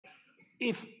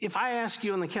if I ask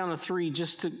you on the count of three,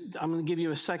 I'm going to give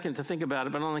you a second to think about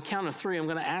it, but on the count of three, I'm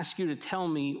going to ask you to tell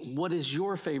me what is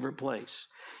your favorite place.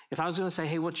 If I was going to say,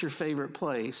 hey, what's your favorite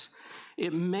place?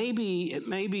 It may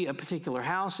be a particular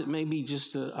house. It may be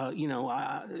just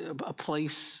a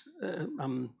place,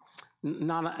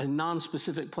 not a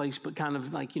non-specific place, but kind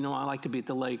of like, I like to be at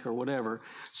the lake or whatever.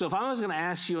 So if I was going to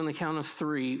ask you on the count of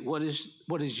three, what is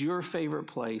your favorite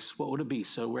place? What would it be?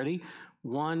 So ready?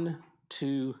 1,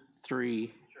 2,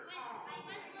 3.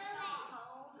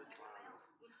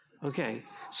 Okay,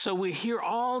 so we hear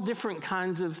all different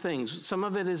kinds of things. Some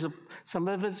of it's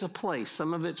a place.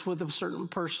 Some of it's with a certain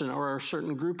person or a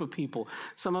certain group of people.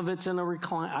 Some of it's in a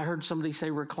recliner. I heard somebody say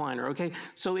recliner. Okay,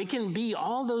 so it can be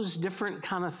all those different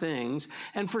kind of things.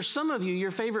 And for some of you,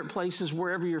 your favorite place is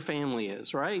wherever your family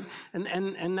is, right?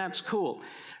 And that's cool.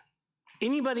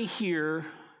 Anybody here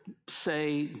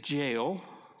say jail,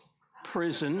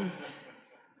 prison,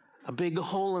 a big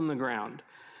hole in the ground?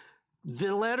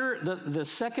 The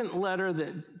second letter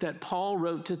that Paul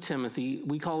wrote to Timothy,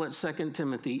 we call it 2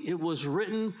 Timothy. It was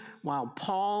written while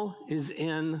Paul is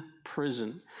in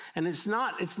prison. And it's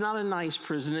not a nice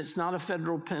prison. It's not a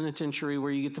federal penitentiary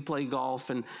where you get to play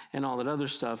golf and all that other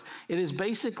stuff. It is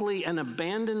basically an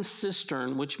abandoned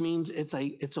cistern, which means it's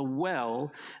a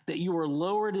well that you are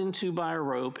lowered into by a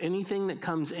rope. Anything that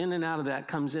comes in and out of that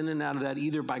comes in and out of that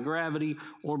either by gravity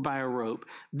or by a rope.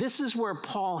 This is where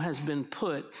Paul has been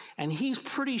put, and he's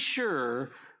pretty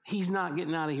sure he's not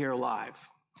getting out of here alive.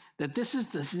 That this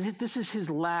is his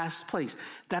last place.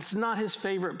 That's not his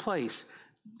favorite place.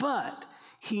 But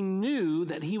he knew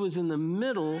that he was in the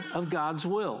middle of God's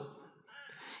will.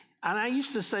 And I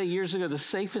used to say years ago, the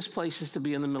safest place is to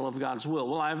be in the middle of God's will.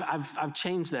 Well, I've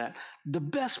changed that. The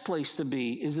best place to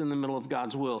be is in the middle of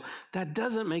God's will. That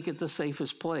doesn't make it the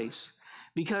safest place.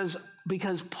 Because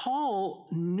Paul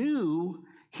knew,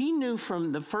 he knew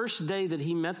from the first day that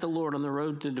he met the Lord on the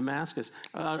road to Damascus,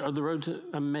 or the road to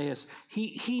Emmaus,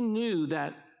 he knew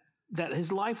that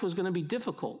his life was going to be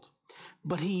difficult.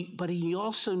 But he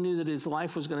also knew that his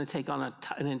life was going to take on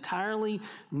an entirely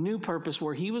new purpose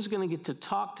where he was going to get to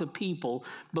talk to people,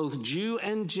 both Jew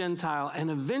and Gentile,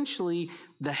 and eventually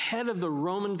the head of the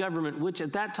Roman government, which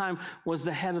at that time was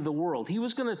the head of the world. He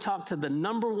was going to talk to the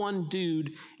number one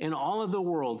dude in all of the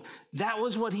world. That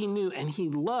was what he knew, and he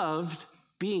loved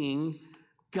being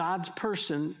God's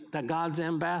person, that God's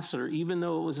ambassador, even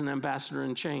though it was an ambassador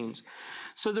in chains.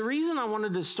 So the reason I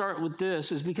wanted to start with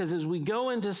this is because as we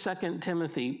go into 2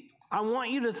 Timothy, I want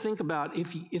you to think about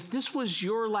if this was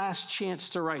your last chance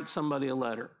to write somebody a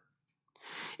letter.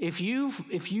 If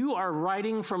you are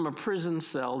writing from a prison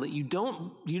cell that you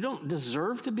don't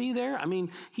deserve to be there. I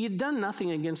mean, he had done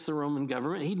nothing against the Roman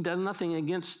government. He'd done nothing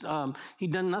against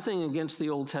the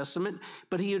Old Testament,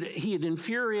 but he had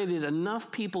infuriated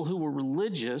enough people who were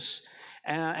religious,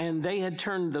 and they had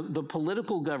turned the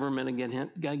political government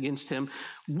against him.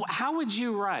 How would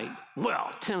you write? Well,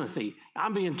 Timothy,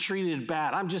 I'm being treated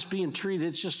bad. I'm just being treated.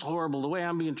 It's just horrible. The way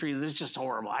I'm being treated, it's just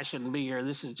horrible. I shouldn't be here.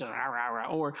 This is just,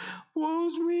 or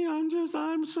woe's me.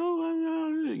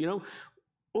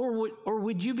 Or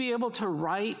would you be able to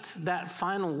write that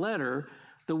final letter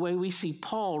the way we see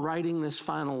Paul writing this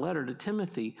final letter to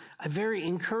Timothy? A very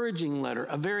encouraging letter,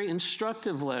 a very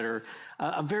instructive letter,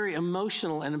 a very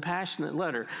emotional and passionate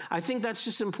letter. I think that's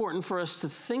just important for us to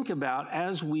think about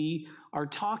as we are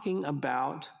talking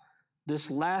about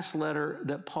this last letter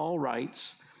that Paul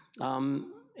writes.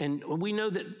 And we know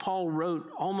that Paul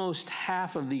wrote almost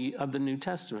half of the New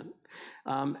Testament.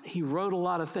 He wrote a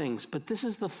lot of things, but this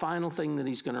is the final thing that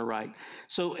he's going to write.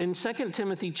 So in 2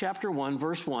 Timothy chapter 1,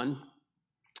 verse 1,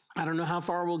 I don't know how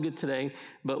far we'll get today,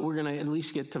 but we're going to at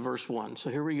least get to verse 1. So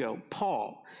here we go.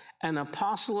 Paul, an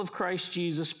apostle of Christ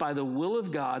Jesus by the will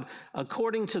of God,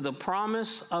 according to the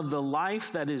promise of the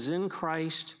life that is in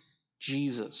Christ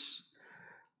Jesus.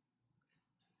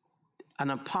 An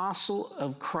apostle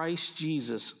of Christ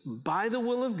Jesus by the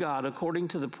will of God, according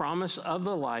to the promise of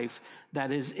the life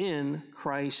that is in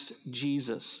Christ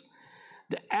Jesus.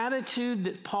 The attitude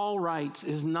that Paul writes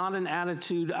is not an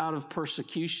attitude out of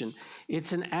persecution.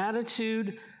 It's an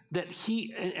attitude that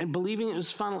and believing it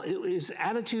was final, it is an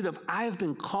attitude of, I have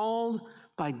been called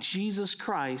by Jesus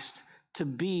Christ to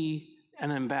be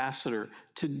an ambassador,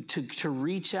 to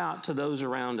reach out to those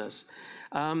around us.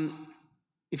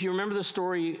 If you remember the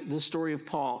story of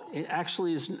Paul,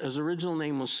 his original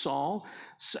name was Saul,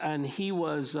 and he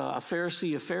was a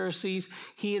Pharisee of Pharisees.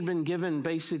 He had been given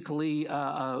basically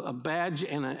a badge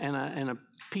and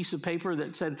piece of paper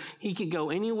that said he could go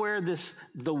anywhere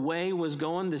the way was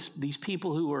going. These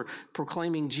people who were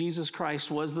proclaiming Jesus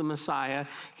Christ was the Messiah,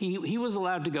 he was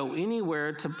allowed to go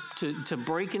anywhere to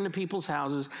break into people's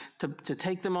houses, to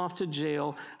take them off to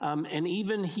jail, and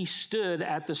even he stood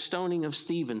at the stoning of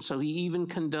Stephen. So he even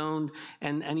condoned,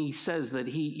 and he says that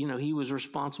he was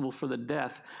responsible for the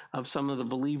death of some of the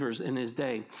believers in his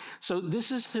day. So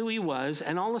this is who he was,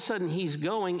 and all of a sudden he's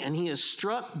going and he is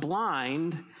struck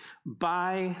blind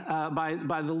by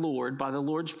the Lord, by the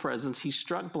Lord's presence. He's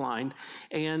struck blind,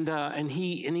 and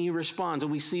he responds.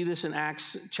 And we see this in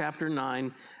Acts chapter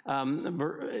 9.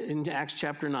 In Acts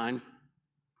chapter 9.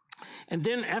 And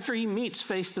then after he meets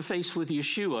face to face with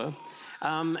Yeshua,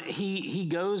 he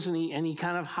goes and he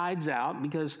kind of hides out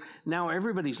because now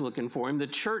everybody's looking for him. The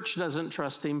church doesn't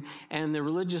trust him, and the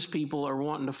religious people are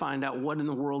wanting to find out what in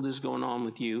the world is going on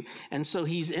with you. And so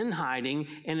he's in hiding.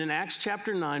 And in Acts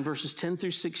chapter 9, verses 10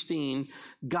 through 16,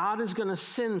 God is going to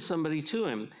send somebody to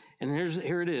him. And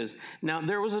here it is. Now,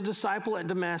 there was a disciple at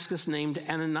Damascus named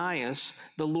Ananias.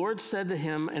 The Lord said to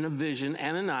him in a vision,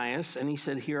 Ananias, and he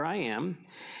said, here I am.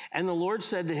 And the Lord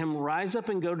said to him, rise up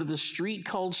and go to the street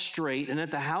called Straight, and at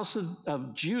the house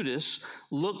of Judas,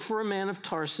 look for a man of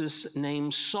Tarsus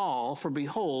named Saul, for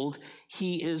behold,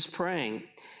 he is praying.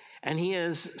 And he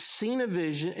has seen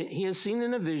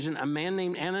in a vision a man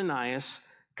named Ananias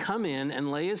come in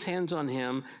and lay his hands on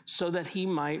him so that he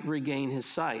might regain his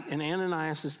sight. And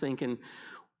Ananias is thinking,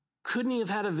 couldn't he have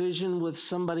had a vision with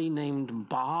somebody named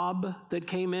Bob that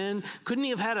came in? Couldn't he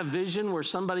have had a vision where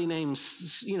somebody named,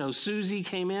 Susie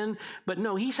came in? But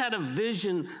no, he's had a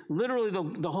vision. Literally,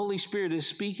 the Holy Spirit is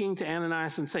speaking to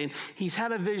Ananias and saying, he's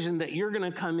had a vision that you're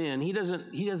going to come in.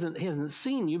 He hasn't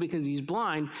seen you because he's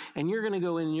blind, and you're going to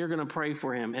go in and you're going to pray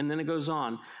for him. And then it goes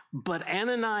on. But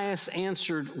Ananias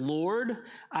answered, Lord,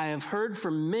 I have heard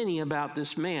from many about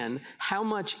this man, how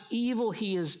much evil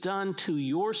he has done to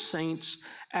your saints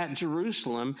at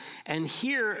Jerusalem, and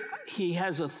here he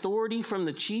has authority from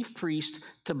the chief priest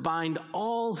to bind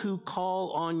all who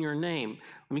call on your name.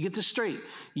 Let me get this straight.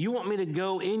 You want me to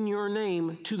go in your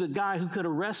name to the guy who could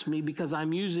arrest me because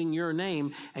I'm using your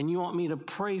name, and you want me to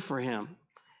pray for him?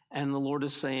 And the Lord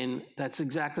is saying, that's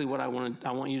exactly what I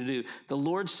want you to do. The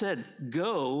Lord said,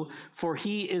 go, for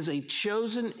he is a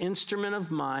chosen instrument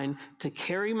of mine to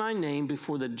carry my name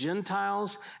before the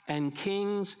Gentiles and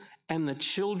kings and the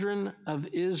children of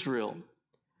Israel.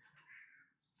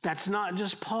 That's not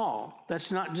just Paul.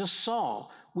 That's not just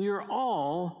Saul. We are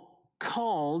all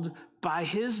called by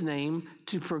his name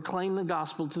to proclaim the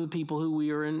gospel to the people who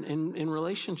we are in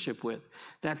relationship with.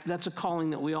 That's a calling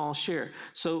that we all share.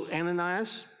 So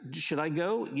Ananias, should I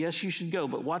go? Yes, you should go.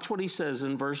 But watch what he says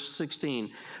in verse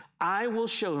 16. I will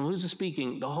show him. Who's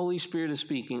speaking? The Holy Spirit is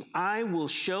speaking. I will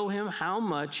show him how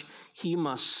much he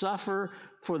must suffer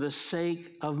for the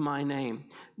sake of my name.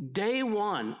 Day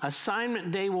one,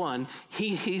 assignment day one,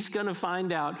 he's going to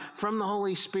find out from the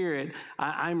Holy Spirit,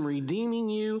 I'm redeeming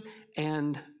you,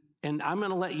 and I'm going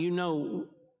to let you know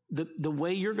the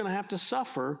way you're going to have to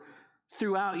suffer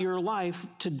throughout your life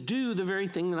to do the very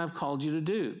thing that I've called you to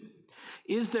do.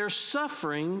 Is there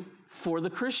suffering for the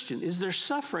Christian? Is there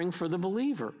suffering for the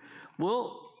believer?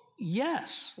 Well,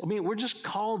 yes. I mean, we're just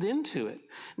called into it.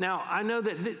 Now, I know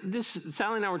that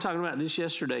Sally and I were talking about this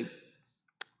yesterday.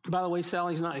 By the way,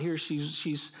 Sally's not here.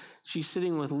 She's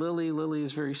sitting with Lily. Lily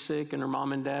is very sick, and her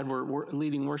mom and dad were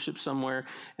leading worship somewhere,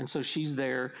 and so she's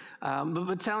there.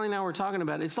 But Sally and I were talking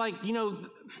about it. It's like,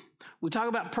 we talk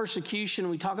about persecution,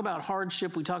 we talk about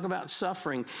hardship, we talk about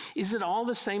suffering. Is it all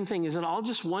the same thing? Is it all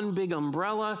just one big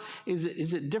umbrella? Is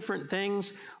it different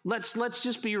things? Let's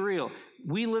just be real.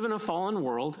 We live in a fallen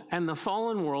world, and the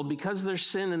fallen world, because there's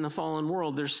sin in the fallen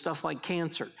world, there's stuff like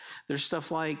cancer. There's stuff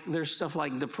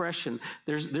like depression.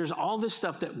 There's all this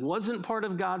stuff that wasn't part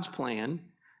of God's plan,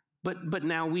 but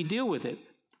now we deal with it.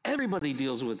 Everybody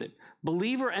deals with it.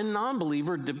 Believer and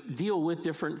non-believer deal with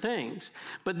different things.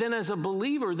 But then as a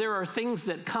believer, there are things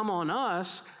that come on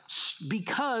us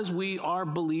because we are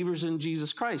believers in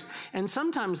Jesus Christ. And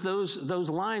sometimes those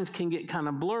lines can get kind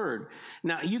of blurred.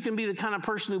 Now, you can be the kind of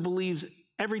person who believes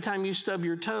every time you stub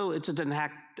your toe, it's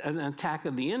an attack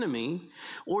of the enemy,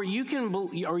 or you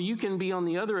can be on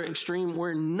the other extreme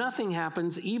where nothing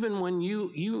happens, even when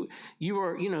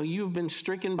you've been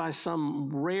stricken by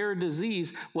some rare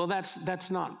disease. Well,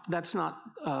 that's not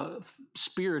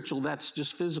spiritual. That's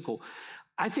just physical.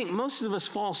 I think most of us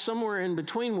fall somewhere in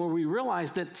between, where we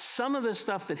realize that some of the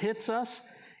stuff that hits us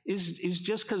is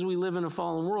just because we live in a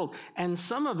fallen world, and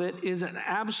some of it is an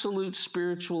absolute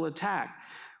spiritual attack.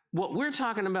 What we're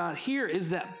talking about here is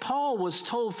that Paul was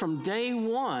told from day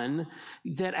one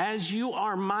that as you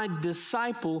are my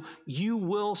disciple, you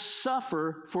will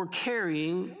suffer for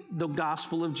carrying the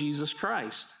gospel of Jesus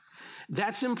Christ.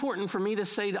 That's important for me to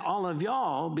say to all of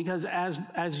y'all, because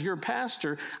as your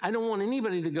pastor, I don't want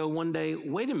anybody to go one day,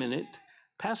 wait a minute,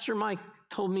 Pastor Mike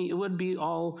told me it would be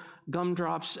all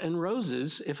gumdrops and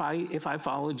roses if I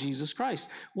followed Jesus Christ.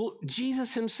 Well,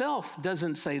 Jesus himself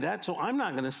doesn't say that, so I'm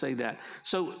not going to say that.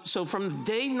 So from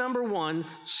day number one,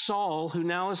 Saul, who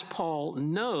now is Paul,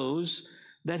 knows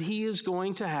that he is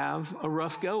going to have a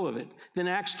rough go of it. Then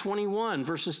Acts 21,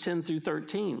 verses 10 through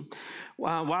 13.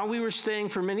 While we were staying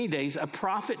for many days, a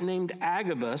prophet named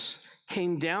Agabus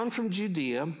came down from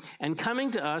Judea, and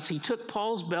coming to us, he took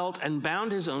Paul's belt and bound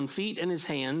his own feet and his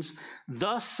hands.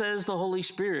 Thus says the Holy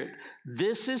Spirit,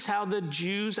 this is how the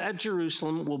Jews at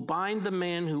Jerusalem will bind the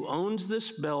man who owns this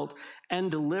belt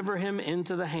and deliver him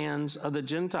into the hands of the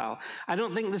Gentile. I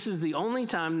don't think this is the only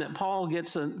time that Paul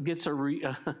gets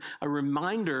a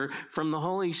reminder from the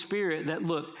Holy Spirit that,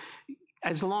 look,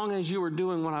 as long as you are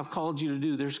doing what I've called you to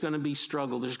do, there's going to be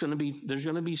struggle. There's going to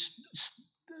be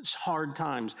hard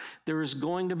times. There is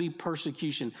going to be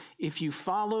persecution. If you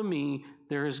follow me,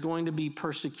 there is going to be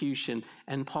persecution.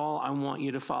 And Paul, I want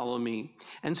you to follow me.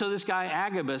 And so this guy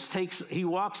Agabus he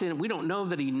walks in. We don't know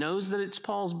that he knows that it's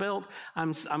Paul's belt.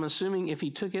 I'm assuming if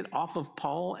he took it off of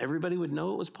Paul, everybody would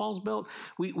know it was Paul's belt.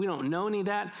 We don't know any of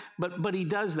that, but he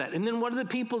does that. And then what do the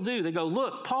people do? They go,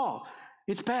 look, Paul,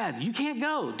 it's bad. You can't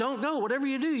go. Don't go. Whatever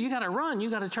you do, you got to run. You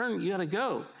got to turn. You got to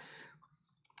go.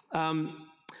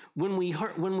 When we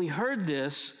heard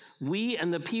this, we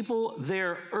and the people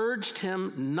there urged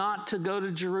him not to go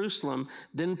to Jerusalem.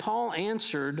 Then Paul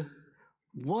answered,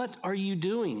 what are you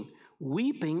doing,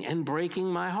 weeping and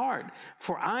breaking my heart?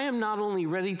 For I am not only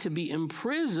ready to be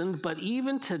imprisoned, but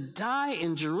even to die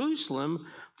in Jerusalem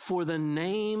for the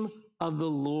name of the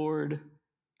Lord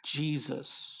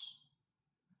Jesus.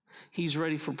 He's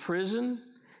ready for prison.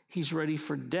 He's ready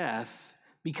for death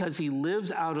because he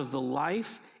lives out of the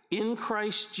life in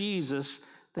Christ Jesus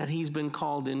that he's been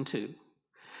called into.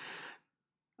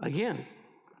 Again,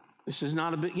 this is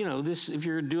not a bit, if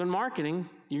you're doing marketing,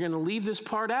 you're going to leave this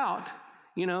part out.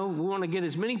 We want to get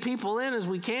as many people in as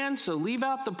we can, so leave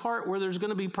out the part where there's going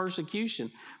to be persecution.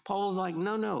 Paul was like,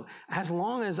 no. As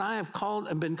long as I have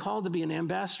been called to be an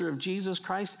ambassador of Jesus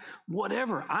Christ,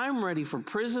 whatever. I'm ready for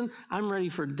prison. I'm ready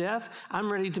for death.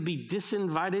 I'm ready to be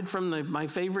disinvited from my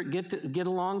favorite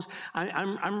get-alongs.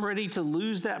 I'm ready to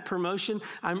lose that promotion.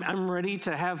 I'm ready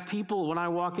to have people, when I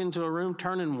walk into a room,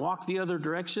 turn and walk the other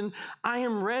direction. I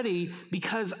am ready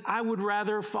because I would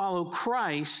rather follow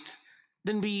Christ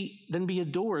than be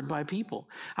adored by people.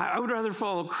 I would rather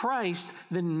follow Christ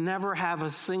than never have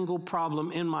a single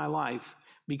problem in my life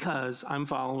because I'm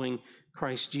following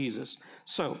Christ Jesus.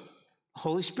 So,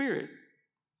 Holy Spirit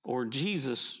or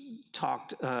Jesus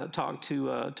talked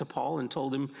to Paul and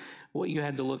told him what you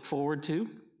had to look forward to.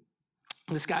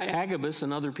 This guy Agabus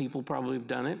and other people probably have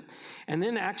done it. And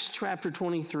then Acts chapter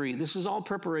 23. This is all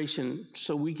preparation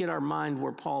so we get our mind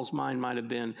where Paul's mind might have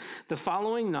been. The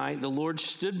following night, the Lord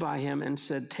stood by him and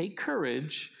said, take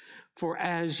courage, for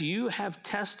as you have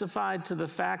testified to the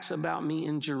facts about me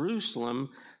in Jerusalem,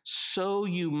 so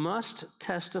you must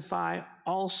testify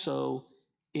also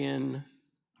in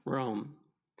Rome.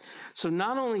 So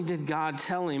not only did God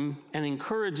tell him and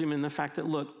encourage him in the fact that,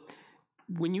 look,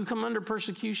 when you come under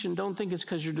persecution, don't think it's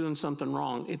because you're doing something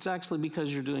wrong. It's actually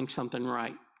because you're doing something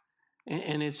right.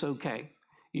 And it's okay.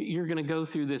 You're going to go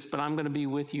through this, but I'm going to be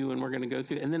with you, and we're going to go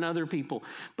through it. And then other people.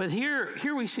 But here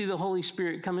we see the Holy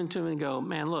Spirit come into him and go,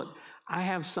 man, look, I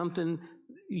have something.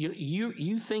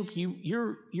 You think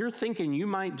you're thinking you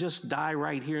might just die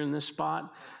right here in this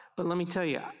spot. But let me tell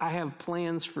you, I have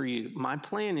plans for you. My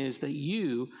plan is that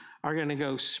you are going to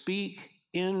go speak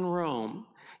in Rome.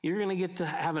 You're going to get to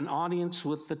have an audience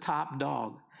with the top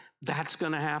dog. That's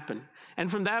going to happen.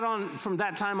 And from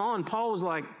that time on, Paul was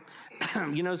like,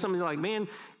 somebody's like, man,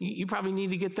 you probably need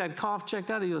to get that cough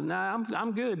checked out. He goes, nah,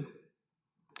 I'm good.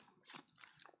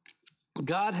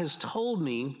 God has told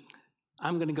me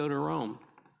I'm going to go to Rome.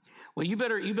 Well, you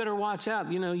better watch out.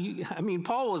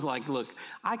 Paul was like, look,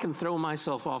 I can throw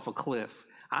myself off a cliff.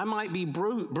 I might be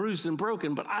bruised and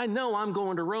broken, but I know I'm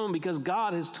going to Rome because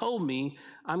God has told me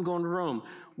I'm going to Rome.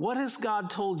 What has God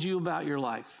told you about your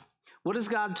life? What has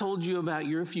God told you about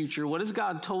your future? What has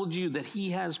God told you that he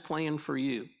has planned for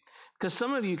you? Because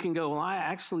some of you can go, well,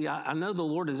 I know the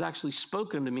Lord has actually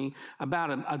spoken to me about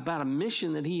a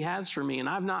mission that he has for me, and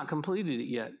I've not completed it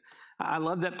yet. I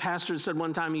love that pastor said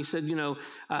one time, he said,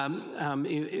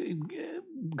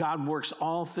 God works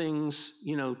all things,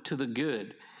 to the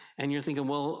good. And you're thinking,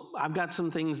 well, I've got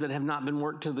some things that have not been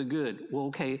worked to the good. Well,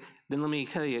 okay, then let me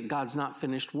tell you, God's not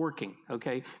finished working,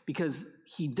 okay? Because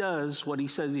he does what he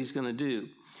says he's going to do.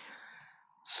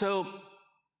 So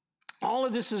all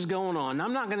of this is going on.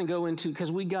 I'm not going to go into, because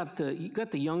you got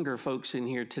the younger folks in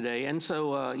here today. And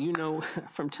so,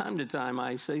 from time to time,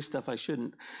 I say stuff I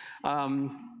shouldn't.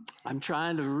 I'm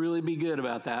trying to really be good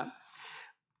about that.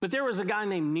 But there was a guy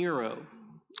named Nero.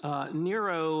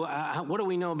 Nero, what do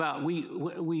we know about?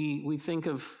 We think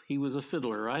of he was a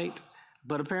fiddler, right?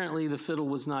 But apparently the fiddle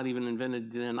was not even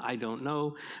invented then. I don't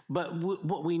know. But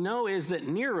what we know is that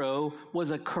Nero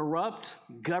was a corrupt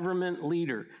government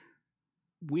leader.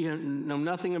 We know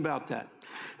nothing about that.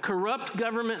 Corrupt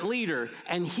government leader,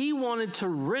 and he wanted to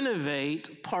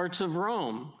renovate parts of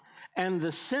Rome. And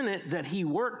the Senate that he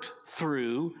worked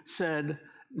through said,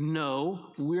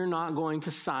 no, we're not going to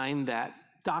sign that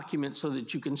document so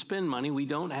that you can spend money. We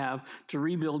don't have to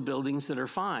rebuild buildings that are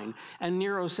fine. And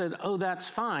Nero said, oh, that's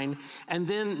fine. And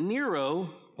then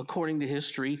Nero, according to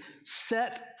history,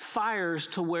 set fires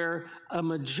to where a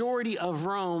majority of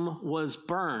Rome was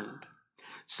burned,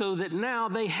 so that now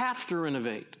they have to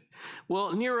renovate.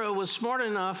 Well, Nero was smart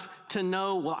enough to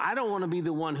know, well, I don't want to be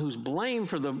the one who's blamed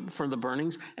for the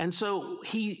burnings. And so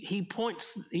he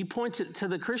points it to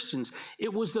the Christians.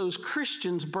 It was those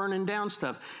Christians burning down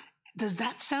stuff. Does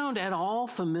that sound at all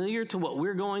familiar to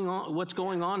what's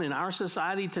going on in our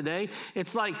society today?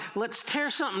 It's like, let's tear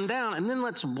something down and then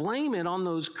let's blame it on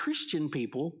those Christian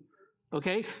people.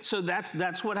 Okay, so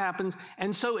that's what happens.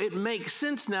 And so it makes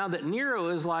sense now that Nero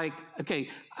is like, okay,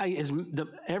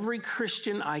 every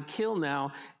Christian I kill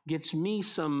now gets me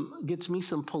some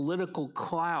political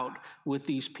clout with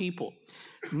these people.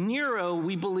 Nero,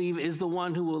 we believe, is the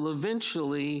one who will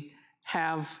eventually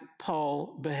have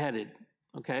Paul beheaded.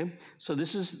 Okay, so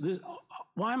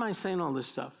why am I saying all this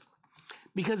stuff?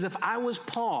 Because if I was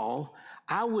Paul,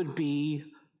 I would be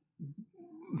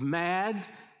mad,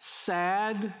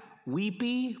 sad,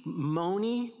 weepy,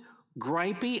 moany,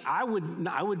 gripey. I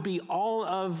would be all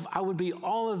of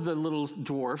the little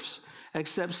dwarfs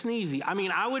except Sneezy. I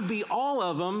mean, I would be all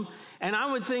of them, and I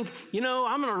would think, I'm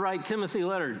going to write Timothy a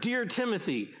letter. Dear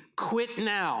Timothy, quit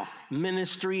now.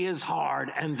 Ministry is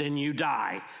hard, and then you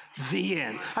die. The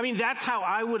end. I mean, that's how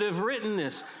I would have written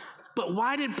this. But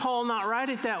why did Paul not write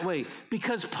it that way?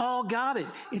 Because Paul got it.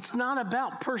 It's not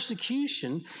about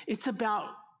persecution. It's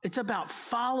about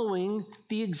following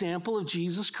the example of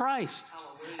Jesus Christ.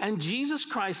 And Jesus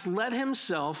Christ let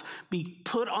himself be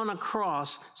put on a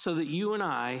cross so that you and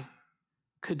I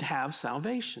could have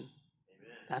salvation.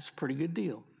 Amen. That's a pretty good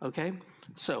deal, okay?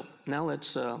 So now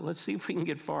let's see if we can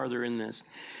get farther in this.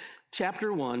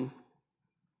 Chapter 1,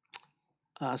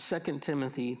 2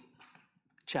 Timothy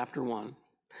chapter 1.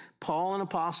 Paul, an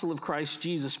apostle of Christ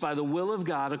Jesus, by the will of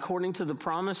God, according to the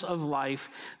promise of life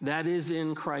that is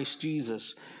in Christ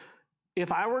Jesus.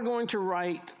 If I were going to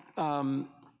write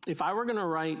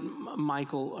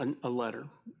Michael a letter,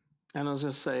 and I was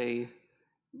going to say,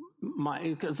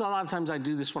 because a lot of times I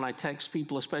do this when I text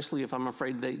people, especially if I'm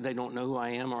afraid they don't know who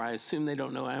I am, or I assume they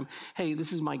don't know who I am. Hey,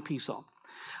 this is Mike Peasall.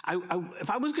 If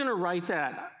I was going to write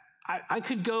that, I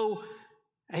could go,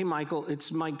 hey, Michael,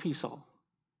 it's Mike Peasall.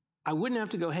 I wouldn't have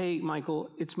to go, hey,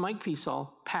 Michael, it's Mike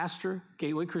Peasall, pastor,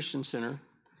 Gateway Christian Center,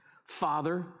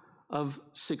 father of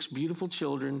 6 beautiful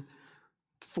children,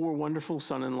 4 wonderful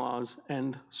son-in-laws,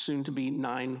 and soon to be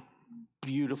 9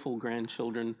 beautiful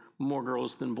grandchildren, more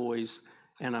girls than boys,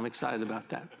 and I'm excited about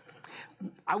that.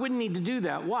 I wouldn't need to do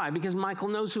that. Why? Because Michael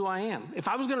knows who I am. If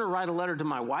I was going to write a letter to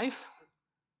my wife,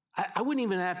 I wouldn't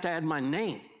even have to add my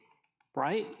name,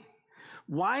 right?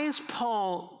 Why is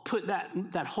Paul put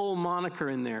that whole moniker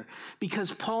in there?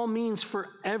 Because Paul means for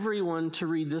everyone to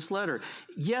read this letter.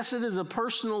 Yes, it is a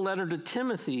personal letter to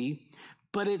Timothy,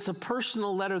 but it's a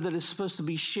personal letter that is supposed to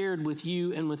be shared with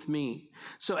you and with me.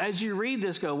 So as you read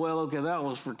this, go, well, okay, that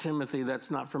was for Timothy, that's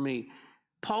not for me.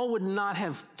 Paul would not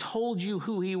have told you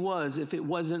who he was if it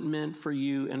wasn't meant for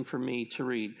you and for me to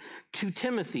read. To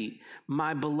Timothy,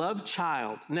 my beloved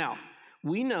child. Now,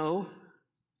 we know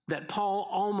that Paul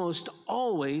almost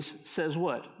always says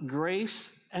what?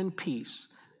 Grace and peace.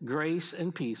 Grace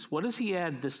and peace. What does he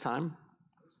add this time?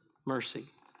 Mercy.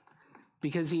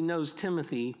 Because he knows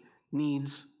Timothy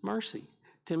needs mercy.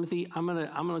 Timothy, I'm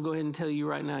gonna go ahead and tell you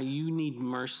right now, you need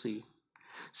mercy.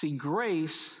 See,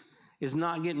 grace is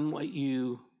not getting what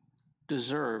you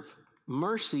deserve.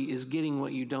 Mercy is getting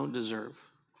what you don't deserve.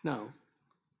 No.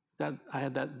 I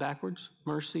had that backwards.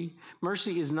 Mercy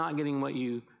is not getting what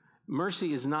you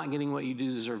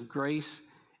do deserve. Grace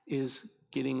is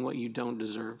getting what you don't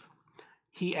deserve.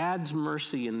 He adds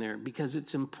mercy in there because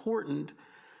it's important.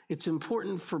 it's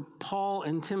important for Paul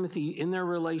and Timothy in their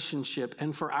relationship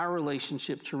and for our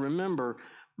relationship to remember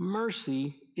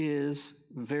mercy is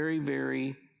very,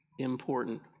 very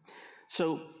important.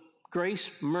 So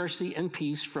grace, mercy, and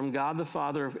peace from God the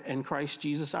Father and Christ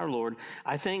Jesus our Lord.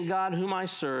 I thank God whom I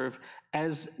serve,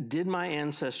 as did my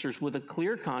ancestors, with a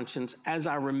clear conscience, as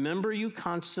I remember you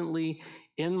constantly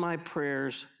in my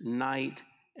prayers night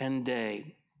and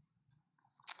day.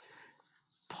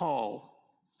 Paul,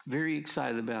 very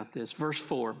excited about this. Verse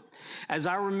 4, as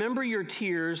I remember your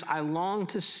tears, I long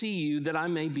to see you that I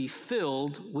may be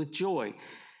filled with joy.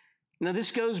 Now,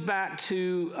 this goes back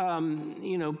to,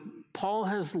 Paul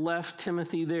has left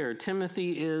Timothy there.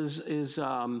 Timothy's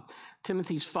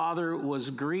father was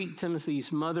Greek.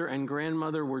 Timothy's mother and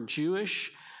grandmother were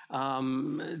Jewish.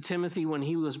 Timothy, when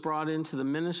he was brought into the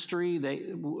ministry,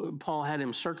 Paul had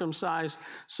him circumcised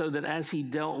so that as he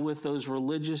dealt with those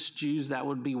religious Jews, that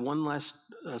would be one less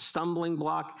stumbling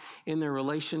block in their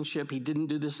relationship. He didn't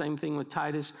do the same thing with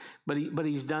Titus, but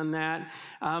he's done that.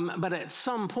 But at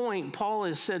some point, Paul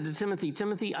has said to Timothy,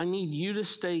 Timothy, I need you to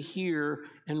stay here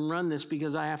and run this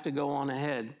because I have to go on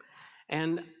ahead.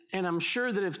 And I'm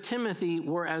sure that if Timothy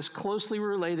were as closely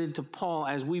related to Paul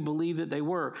as we believe that they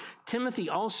were, Timothy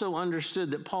also understood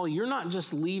that, Paul, you're not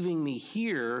just leaving me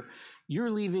here,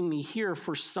 you're leaving me here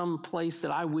for some place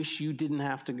that I wish you didn't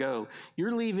have to go.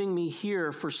 You're leaving me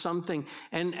here for something.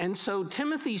 And so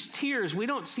Timothy's tears, we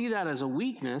don't see that as a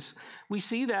weakness. We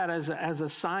see that as a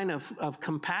sign of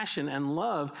compassion and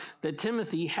love that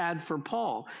Timothy had for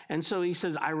Paul. And so he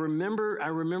says, I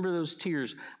remember those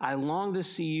tears. I long to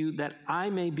see you that I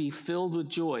may be filled with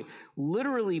joy.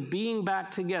 Literally being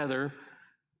back together,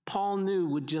 Paul knew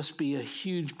would just be a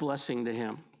huge blessing to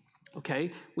him.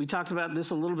 Okay, we talked about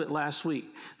this a little bit last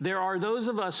week. There are those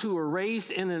of us who are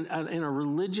raised in a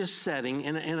religious setting,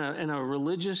 in a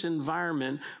religious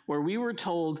environment where we were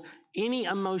told any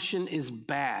emotion is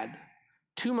bad.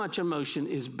 Too much emotion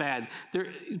is bad.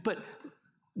 But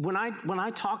when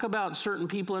I talk about certain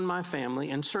people in my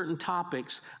family and certain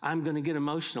topics, I'm going to get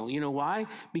emotional. You know why?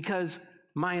 Because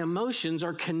my emotions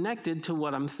are connected to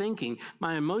what I'm thinking.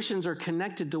 My emotions are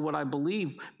connected to what I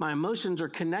believe. My emotions are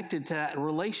connected to that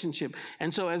relationship.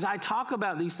 And so as I talk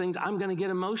about these things, I'm going to get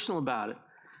emotional about it.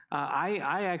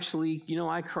 I actually,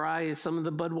 I cry at some of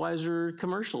the Budweiser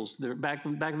commercials. They're back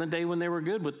in the day when they were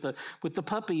good with the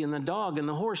puppy and the dog and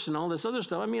the horse and all this other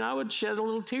stuff. I mean, I would shed a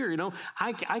little tear.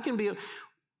 I can be.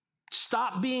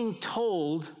 Stop being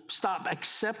told. Stop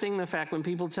accepting the fact when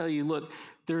people tell you, look,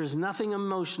 there is nothing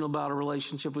emotional about a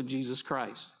relationship with Jesus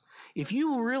Christ. If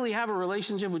you really have a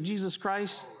relationship with Jesus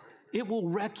Christ, it will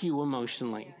wreck you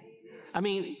emotionally. I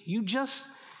mean, you just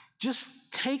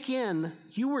take in,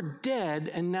 you were dead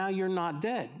and now you're not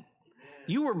dead.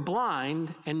 You were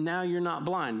blind and now you're not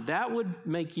blind. That would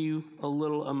make you a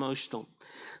little emotional.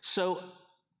 So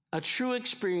a true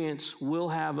experience will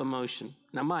have emotion.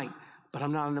 Now, Mike, but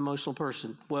I'm not an emotional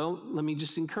person. Well, let me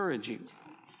just encourage you.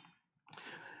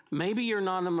 Maybe you're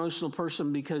not an emotional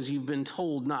person because you've been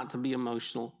told not to be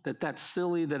emotional, that's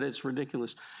silly, that it's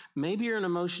ridiculous. Maybe you're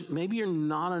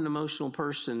not an emotional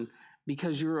person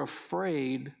because you're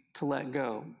afraid to let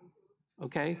go.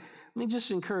 Okay? Let me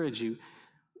just encourage you.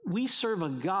 We serve a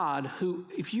God who,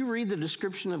 if you read the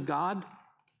description of God,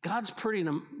 God's pretty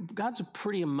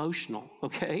emotional,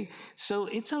 okay? So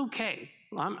it's okay.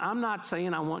 I'm not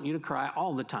saying I want you to cry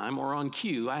all the time or on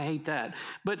cue. I hate that.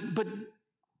 But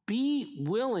be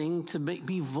willing to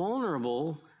be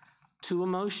vulnerable to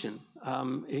emotion.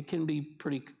 It can be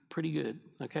pretty good,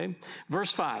 okay?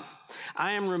 Verse 5,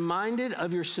 I am reminded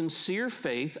of your sincere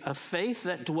faith, a faith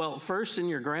that dwelt first in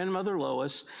your grandmother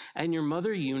Lois and your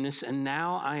mother Eunice, and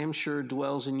now I am sure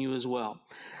dwells in you as well.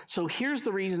 So here's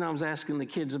the reason I was asking the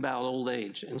kids about old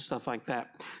age and stuff like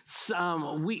that.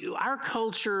 Our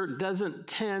culture doesn't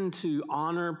tend to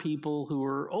honor people who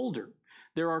are older.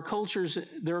 There are cultures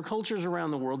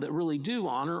around the world that really do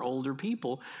honor older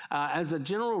people. As a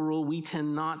general rule, we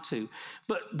tend not to.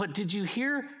 But did you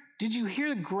hear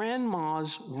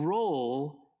grandma's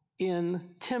role in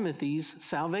Timothy's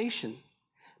salvation?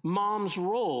 Mom's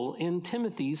role in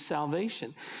Timothy's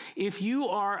salvation. If you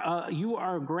are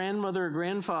a grandmother or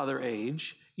grandfather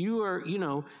age, your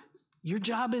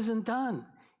job isn't done.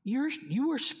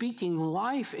 You are speaking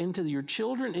life into your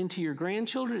children, into your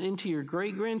grandchildren, into your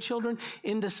great-grandchildren,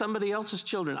 into somebody else's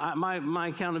children. My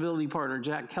accountability partner,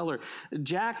 Jack Keller.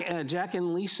 Jack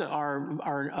and Lisa are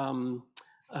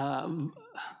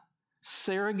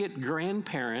surrogate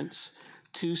grandparents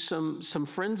to some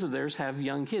friends of theirs have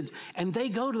young kids. And they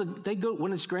go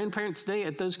when it's grandparents' day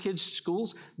at those kids'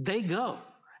 schools, they go.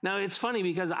 Now, it's funny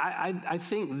because I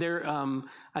think there,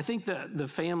 I think the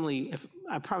family, if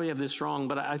I probably have this wrong,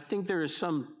 but I think there is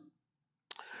some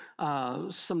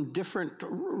different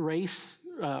race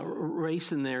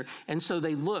in there. And so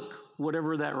they look,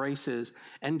 whatever that race is.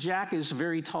 And Jack is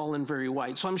very tall and very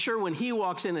white. So I'm sure when he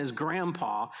walks in as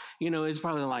grandpa, it's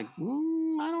probably like,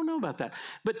 I don't know about that.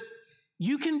 But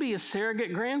you can be a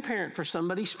surrogate grandparent for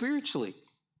somebody spiritually.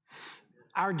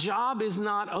 Our job is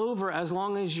not over as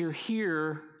long as you're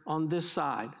here on this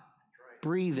side,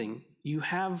 breathing. You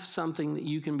have something that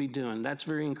you can be doing. That's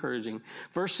very encouraging.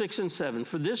 Verse 6 and 7,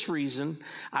 for this reason,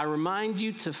 I remind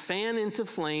you to fan into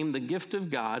flame the gift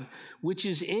of God, which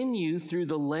is in you through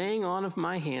the laying on of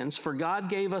my hands. For God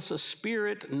gave us a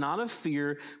spirit, not of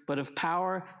fear, but of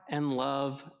power and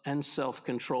love and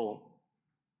self-control.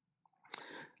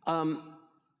 The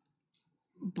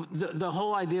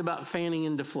whole idea about fanning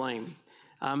into flame.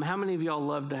 How many of y'all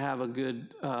love to have a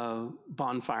good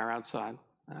bonfire outside?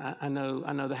 I know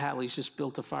the Hatleys just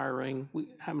built a fire ring.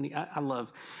 How many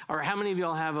of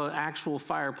y'all have an actual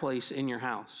fireplace in your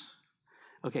house?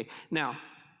 Okay, now,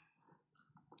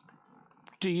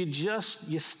 do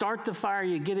you start the fire,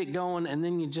 you get it going, and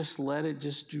then you just let it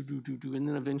just do, and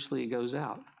then eventually it goes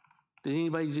out? Does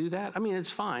anybody do that? I mean, it's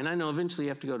fine. I know eventually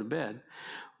you have to go to bed.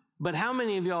 But how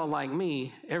many of y'all, like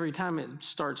me, every time it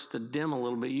starts to dim a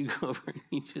little bit, you go over and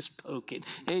you just poke it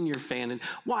and you're fanning?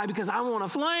 Why? Because I want a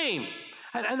flame.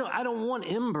 I don't want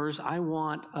embers. I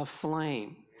want a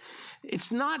flame.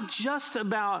 It's not just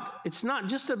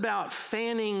about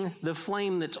fanning the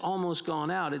flame that's almost gone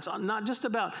out. It's not just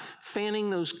about fanning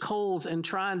those coals and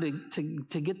trying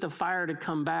to get the fire to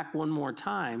come back one more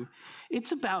time.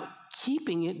 It's about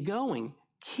keeping it going.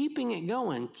 Keeping it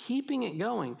going.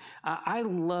 I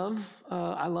love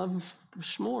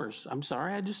s'mores. I'm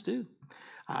sorry, I just do.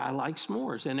 I like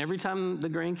s'mores, and every time the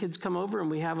grandkids come over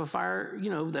and we have a fire,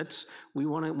 we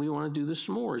want to do the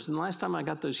s'mores. And the last time I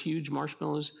got those huge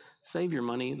marshmallows, save your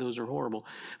money; those are horrible.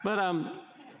 But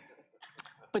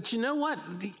you know what?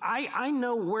 I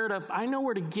know where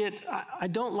to get. I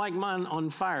don't like mine on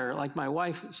fire. Like my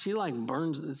wife, she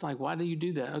burns. It's like, why do you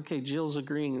do that? Okay, Jill's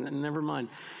agreeing. Never mind.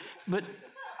 But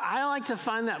I like to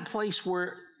find that place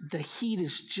where the heat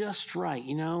is just right,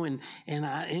 and all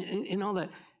that.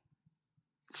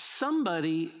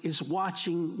 Somebody is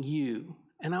watching you,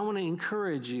 and I want to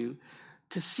encourage you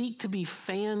to seek to be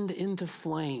fanned into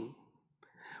flame.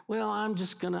 Well, I'm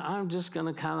just gonna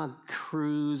kind of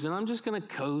cruise, and I'm just gonna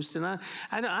coast, and I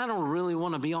don't really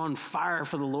want to be on fire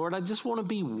for the Lord. I just want to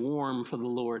be warm for the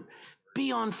Lord.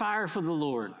 Be on fire for the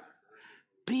Lord.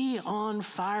 Be on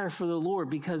fire for the Lord,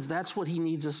 because that's what He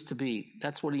needs us to be.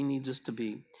 That's what He needs us to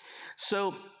be.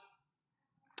 So,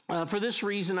 for this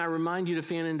reason, I remind you to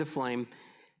fan into flame.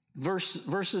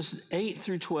 Verses 8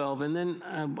 through 12, and then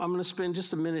I'm going to spend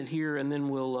just a minute here, and then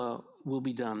we'll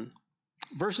be done.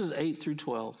 Verses 8 through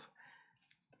 12.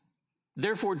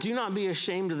 Therefore, do not be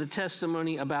ashamed of the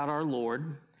testimony about our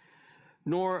Lord,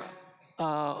 nor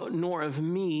of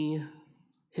me,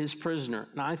 His prisoner.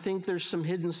 Now, I think there's some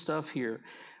hidden stuff here.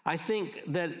 I think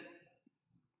that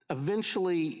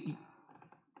eventually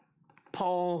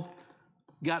Paul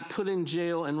got put in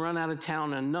jail and run out of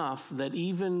town enough that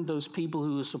even those people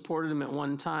who supported him at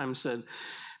one time said,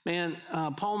 man,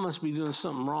 Paul must be doing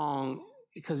something wrong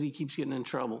because he keeps getting in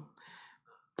trouble.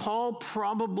 Paul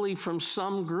probably, from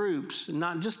some groups,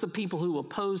 not just the people who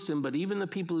opposed him, but even the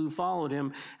people who followed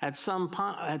him, at some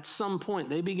point,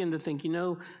 they begin to think, he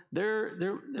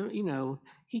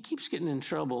keeps getting in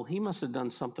trouble. He must have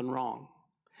done something wrong.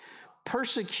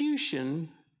 Persecution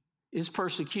is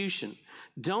persecution.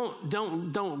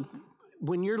 Don't.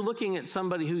 When you're looking at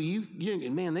somebody who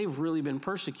they've really been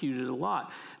persecuted a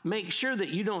lot, make sure that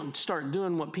you don't start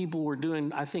doing what people were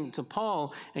doing, I think, to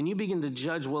Paul, and you begin to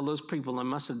judge, well, those people, they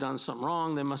must have done something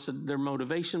wrong. Their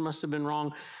motivation must have been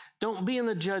wrong. Don't be in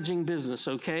the judging business,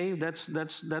 okay? That's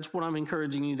what I'm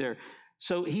encouraging you there.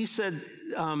 So he said,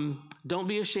 don't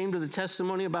be ashamed of the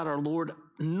testimony about our Lord,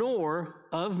 nor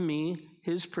of me,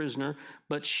 His prisoner,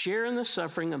 but share in the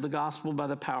suffering of the gospel by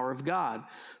the power of God,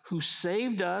 who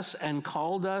saved us and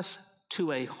called us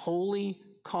to a holy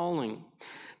calling,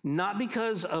 not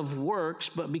because of works,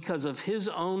 but because of His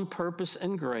own purpose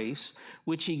and grace,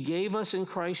 which He gave us in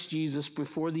Christ Jesus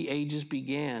before the ages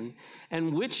began,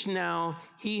 and which now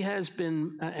He has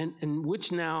been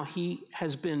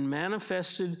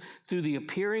manifested through the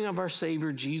appearing of our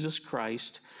Savior Jesus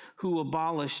Christ, who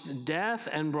abolished death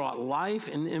and brought life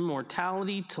and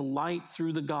immortality to light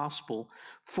through the gospel,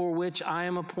 for which I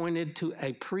am appointed to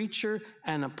a preacher,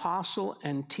 an apostle,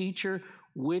 and teacher,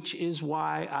 which is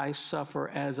why I suffer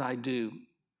as I do.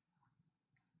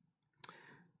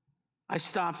 I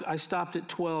stopped at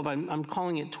 12. I'm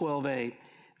calling it 12a.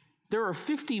 There are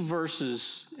 50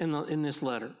 verses in this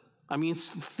letter. I mean, it's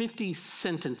 50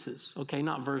 sentences, okay,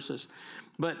 not verses.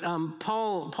 But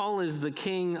Paul is the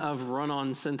king of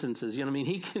run-on sentences. You know what I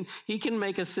mean? He can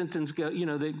make a sentence go. You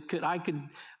know, I could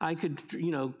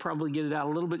probably get it out a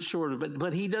little bit shorter.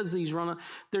 But he does these run-on.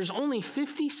 There's only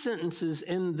 50 sentences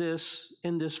in this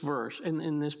verse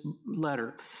in this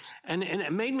letter, and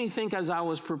it made me think as I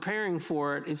was preparing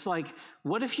for it. It's like,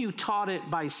 what if you taught it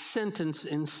by sentence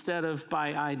instead of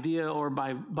by idea or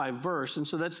by verse? And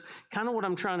so that's kind of what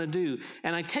I'm trying to do.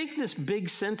 And I take this big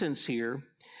sentence here.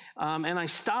 And I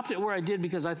stopped it where I did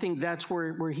because I think that's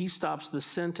where he stops the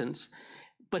sentence.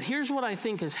 But here's what I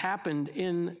think has happened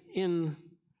in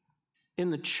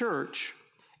the church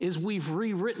is we've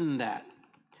rewritten that.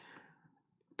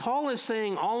 Paul is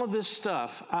saying all of this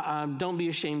stuff. Don't be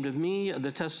ashamed of me,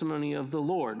 the testimony of the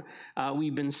Lord.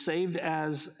 We've been saved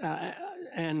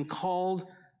and called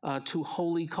to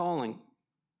holy calling.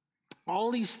 All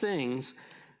these things.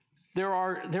 There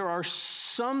are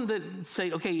some that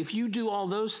say, okay, if you do all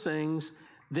those things,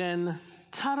 then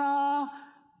ta-da,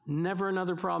 never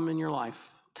another problem in your life.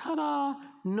 Ta-da,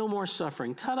 no more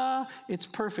suffering. Ta-da, it's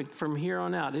perfect from here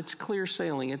on out. It's clear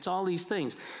sailing. It's all these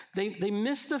things. They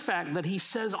miss the fact that he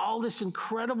says all this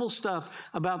incredible stuff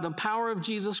about the power of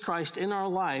Jesus Christ in our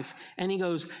life, and he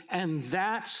goes, and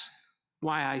that's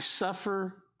why I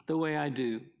suffer the way I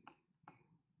do.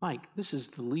 Mike, this is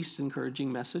the least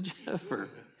encouraging message ever.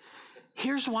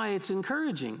 Here's why it's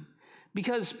encouraging.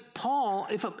 Because Paul,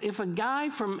 if a guy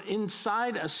from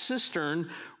inside a cistern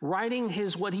writing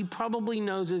what he probably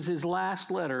knows is his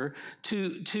last letter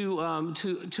to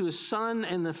a son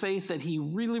in the faith that he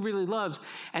really, really loves,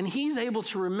 and he's able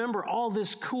to remember all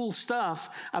this cool stuff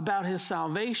about his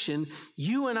salvation,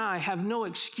 you and I have no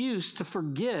excuse to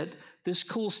forget this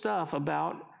cool stuff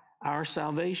about our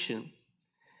salvation.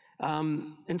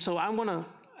 And so I want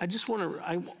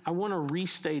to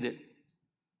restate it.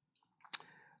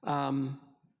 I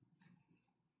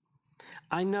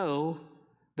know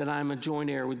that I'm a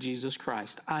joint heir with Jesus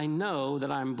Christ. I know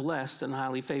that I'm blessed and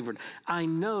highly favored. I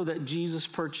know that Jesus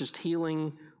purchased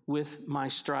healing with my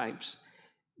stripes.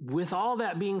 With all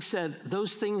that being said,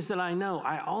 those things that I know,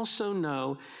 I also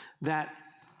know that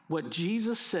what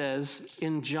Jesus says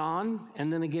in John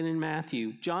and then again in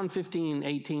Matthew, John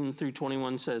 15:18 through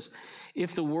 21 says,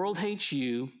 if the world hates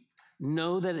you,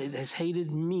 know that it has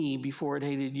hated me before it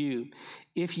hated you.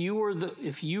 If you were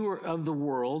of the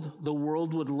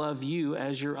world would love you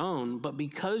as your own. But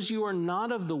because you are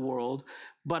not of the world,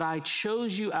 but I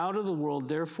chose you out of the world,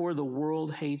 therefore the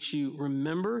world hates you.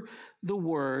 Remember the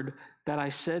word that I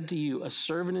said to you, a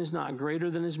servant is not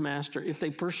greater than his master. If they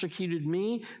persecuted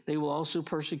me, they will also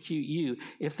persecute you.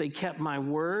 If they kept my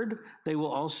word, they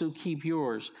will also keep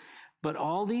yours. But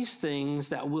all these things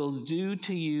that will do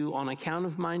to you on account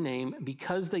of my name,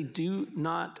 because they do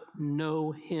not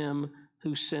know him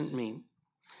who sent me.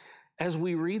 As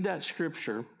we read that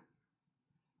scripture,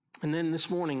 and then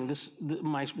this morning,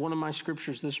 one of my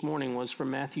scriptures this morning was from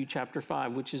Matthew chapter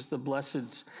 5, which is the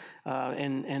blessed,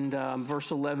 and verse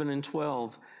 11 and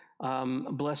 12.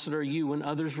 Blessed are you when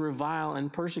others revile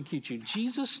and persecute you.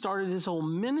 Jesus started his whole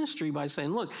ministry by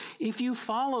saying, look, if you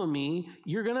follow me,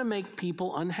 you're going to make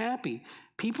people unhappy.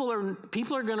 People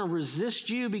are going to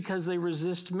resist you because they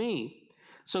resist me.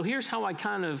 So here's how I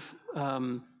kind of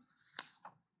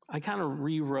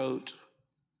rewrote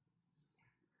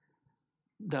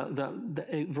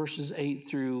the verses 8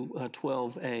 through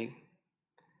 12a.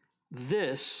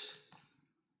 This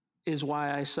is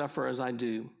why I suffer as I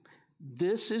do.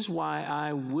 This is why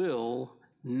I will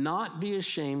not be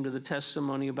ashamed of the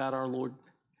testimony about our Lord,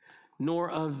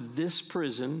 nor of this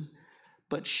prison,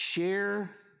 but share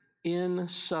in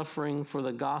suffering for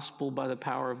the gospel by the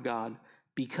power of God,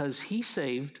 because he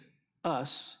saved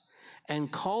us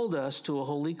and called us to a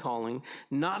holy calling,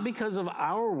 not because of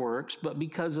our works, but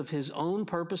because of his own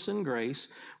purpose and grace,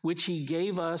 which he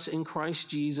gave us in Christ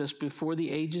Jesus before the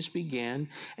ages began,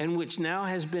 and which now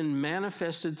has been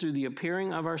manifested through the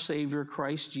appearing of our Savior,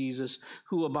 Christ Jesus,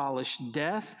 who abolished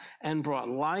death and brought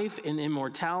life and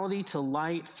immortality to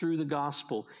light through the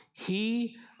gospel.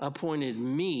 He appointed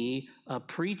me a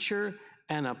preacher,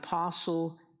 an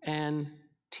apostle, and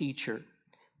teacher.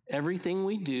 Everything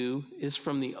we do is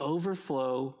from the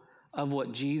overflow of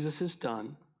what Jesus has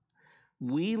done.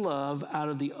 We love out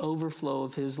of the overflow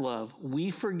of his love.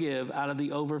 We forgive out of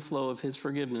the overflow of his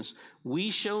forgiveness.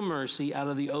 We show mercy out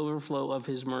of the overflow of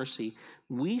his mercy.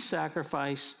 We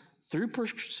sacrifice through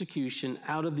persecution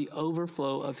out of the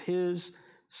overflow of his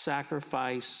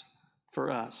sacrifice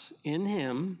for us. In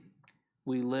him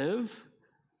we live,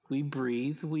 we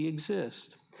breathe, we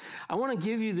exist. I want to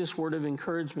give you this word of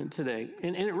encouragement today,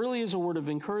 and it really is a word of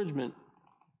encouragement.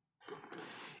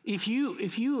 If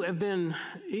you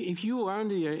are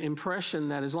under the impression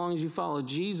that as long as you follow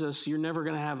Jesus, you're never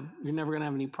going to have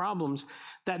any problems,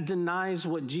 that denies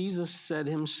what Jesus said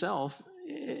himself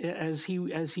as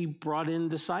he brought in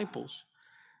disciples.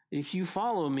 If you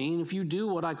follow me and if you do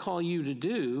what I call you to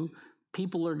do,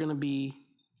 people are going to be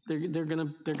they're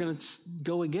going to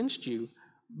go against you.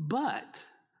 But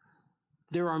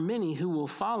there are many who will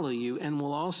follow you and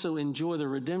will also enjoy the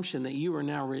redemption that you are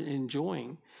now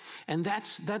enjoying. And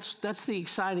that's the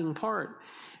exciting part.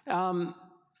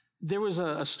 There was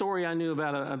a story I knew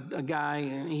about a guy,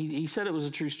 and he said it was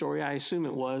a true story. I assume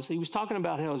it was. He was talking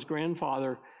about how his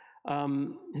grandfather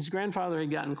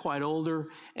had gotten quite older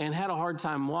and had a hard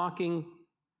time walking.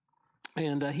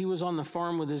 And he was on the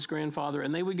farm with his grandfather,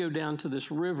 and they would go down to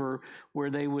this river where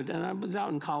they would, and I was out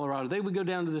in Colorado, they would go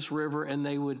down to this river and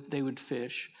they would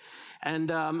fish.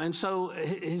 And so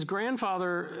his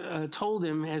grandfather told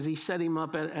him as he set him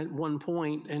up at one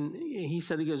point, and he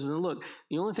goes, look,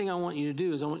 the only thing I want you to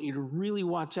do is I want you to really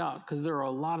watch out, because there are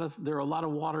a lot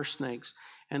of water snakes,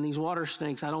 and these water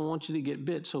snakes, I don't want you to get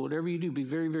bit. So whatever you do, be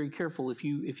very, very careful. If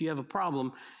you have a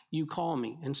problem, you call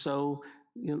me. And so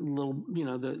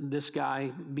this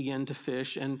guy began to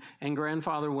fish, and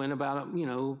grandfather went about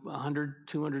 100,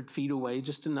 200 feet away,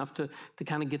 just enough to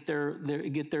kind of get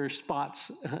their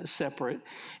spots separate,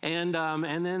 and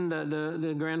then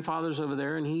the grandfather's over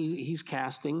there, and he's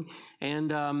casting,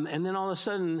 and then all of a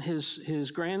sudden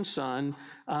his grandson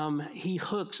he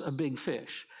hooks a big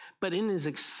fish. But in his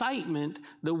excitement,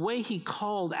 the way he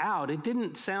called out, it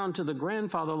didn't sound to the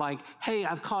grandfather like, hey,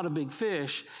 I've caught a big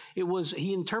fish.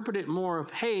 He interpreted it more of,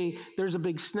 hey, there's a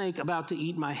big snake about to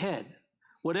eat my head.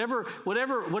 Whatever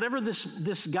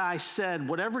this guy said,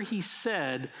 whatever he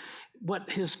said,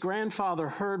 what his grandfather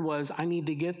heard was, I need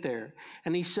to get there.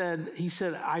 And he said,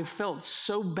 I felt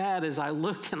so bad as I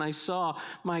looked and I saw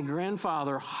my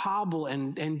grandfather hobble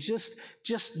and made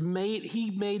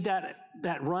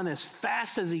that run as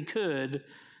fast as he could,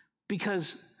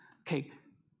 because,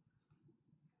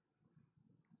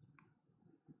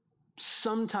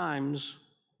 sometimes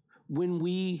when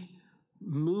we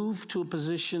move to a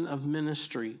position of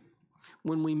ministry,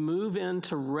 when we move in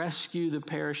to rescue the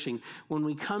perishing, when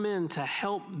we come in to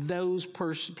help those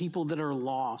people that are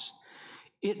lost,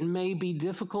 it may be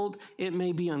difficult, it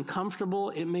may be uncomfortable,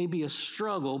 it may be a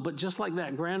struggle, but just like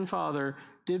that grandfather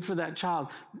did for that child,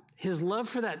 his love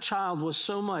for that child was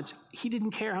so much, he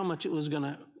didn't care how much it was going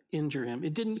to injure him. He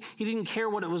didn't care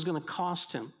what it was going to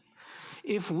cost him.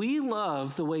 If we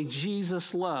love the way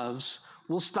Jesus loves,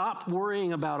 we'll stop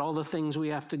worrying about all the things we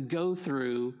have to go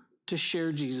through to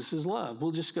share Jesus' love.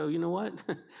 We'll just go, you know what?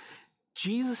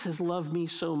 Jesus has loved me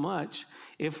so much.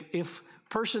 If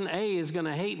person A is going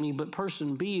to hate me, but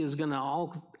person B is going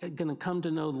to come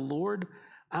to know the Lord,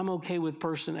 I'm okay with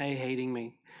person A hating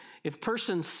me. If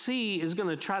person C is going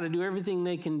to try to do everything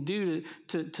they can do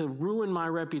to ruin my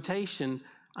reputation,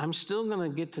 I'm still going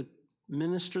to get to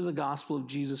minister the gospel of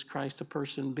Jesus Christ to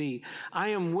person B. I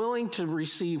am willing to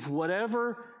receive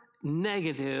whatever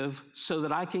negative so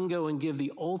that I can go and give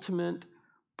the ultimate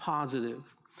positive.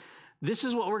 This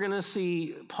is what we're going to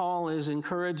see. Paul is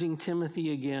encouraging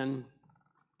Timothy again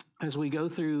as we go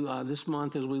through this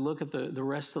month, as we look at the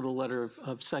rest of the letter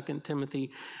of 2 Timothy.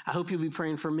 I hope you'll be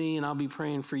praying for me, and I'll be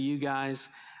praying for you guys.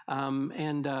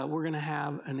 And we're going to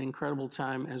have an incredible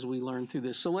time as we learn through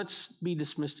this. So let's be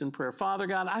dismissed in prayer. Father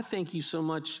God, I thank you so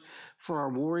much for our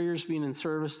warriors being in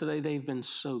service today. They've been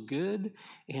so good,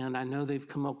 and I know they've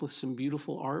come up with some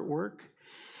beautiful artwork.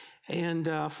 And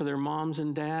for their moms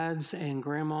and dads and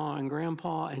grandma and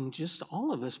grandpa and just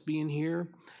all of us being here,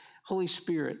 Holy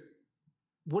Spirit,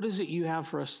 what is it you have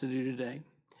for us to do today?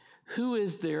 Who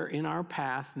is there in our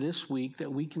path this week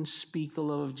that we can speak the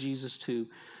love of Jesus to?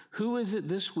 Who is it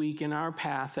this week in our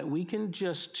path that we can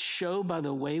just show by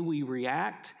the way we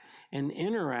react and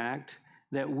interact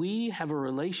that we have a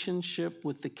relationship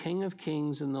with the King of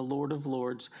Kings and the Lord of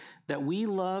Lords, that we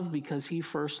love because he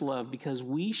first loved, because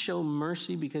we show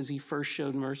mercy because he first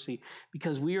showed mercy,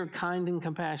 because we are kind and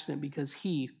compassionate because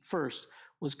he first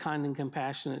was kind and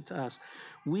compassionate to us.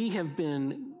 We have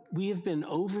been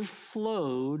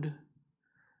overflowed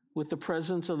with the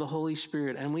presence of the Holy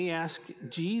Spirit, and we ask,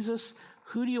 Jesus,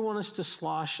 who do you want us to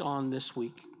slosh on this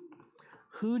week?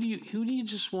 Who do you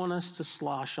just want us to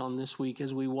slosh on this week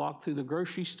as we walk through the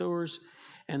grocery stores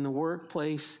and the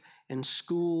workplace and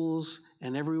schools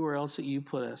and everywhere else that you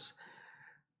put us?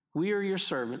 We are your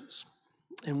servants,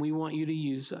 and we want you to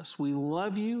use us. We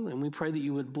love you, and we pray that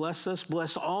you would bless us.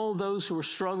 Bless all those who are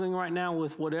struggling right now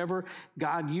with whatever.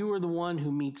 God, you are the one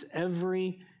who meets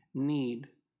every need.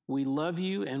 We love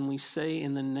you, and we say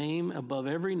in the name above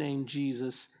every name,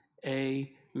 Jesus,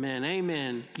 amen.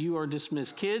 Amen. You are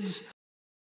dismissed. Kids,